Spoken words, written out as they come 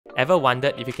Ever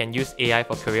wondered if you can use AI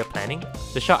for career planning?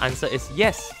 The short answer is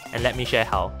yes, and let me share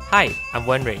how. Hi, I'm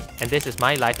Wen Rui, and this is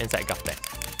my life inside GovTech.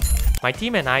 My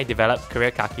team and I developed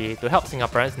Career Kaki to help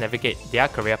Singaporeans navigate their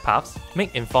career paths,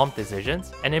 make informed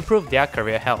decisions, and improve their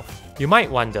career health. You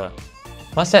might wonder,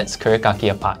 what sets Career Kaki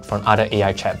apart from other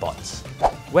AI chatbots?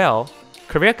 Well,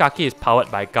 Career Kaki is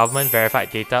powered by government-verified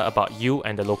data about you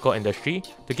and the local industry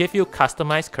to give you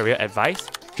customized career advice,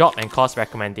 job and course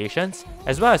recommendations,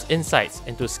 as well as insights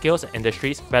into skills and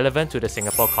industries relevant to the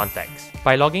Singapore context.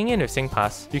 By logging in with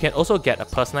Singpass, you can also get a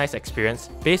personalized experience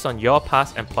based on your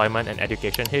past employment and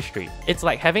education history. It's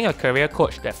like having a career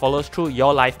coach that follows through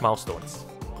your life milestones.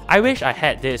 I wish I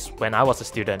had this when I was a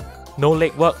student. No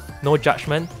legwork, no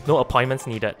judgment, no appointments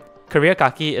needed. Career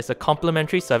Kaki is a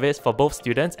complimentary service for both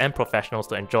students and professionals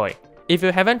to enjoy. If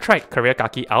you haven't tried Career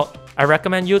Kaki out, I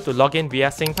recommend you to log in via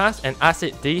Singpass and ask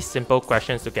it these simple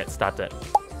questions to get started.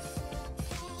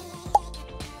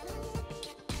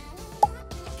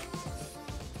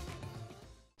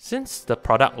 Since the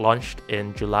product launched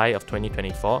in July of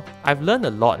 2024, I've learned a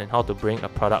lot in how to bring a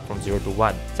product from 0 to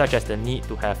 1, such as the need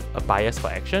to have a bias for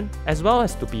action, as well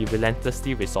as to be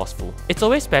relentlessly resourceful. It's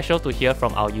always special to hear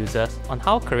from our users on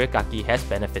how Career Kaki has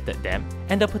benefited them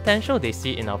and the potential they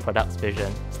see in our product's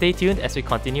vision. Stay tuned as we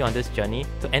continue on this journey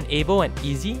to enable an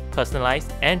easy,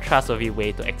 personalized, and trustworthy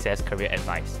way to access career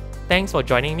advice. Thanks for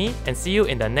joining me, and see you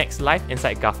in the next Life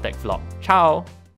Inside GovTech vlog. Ciao!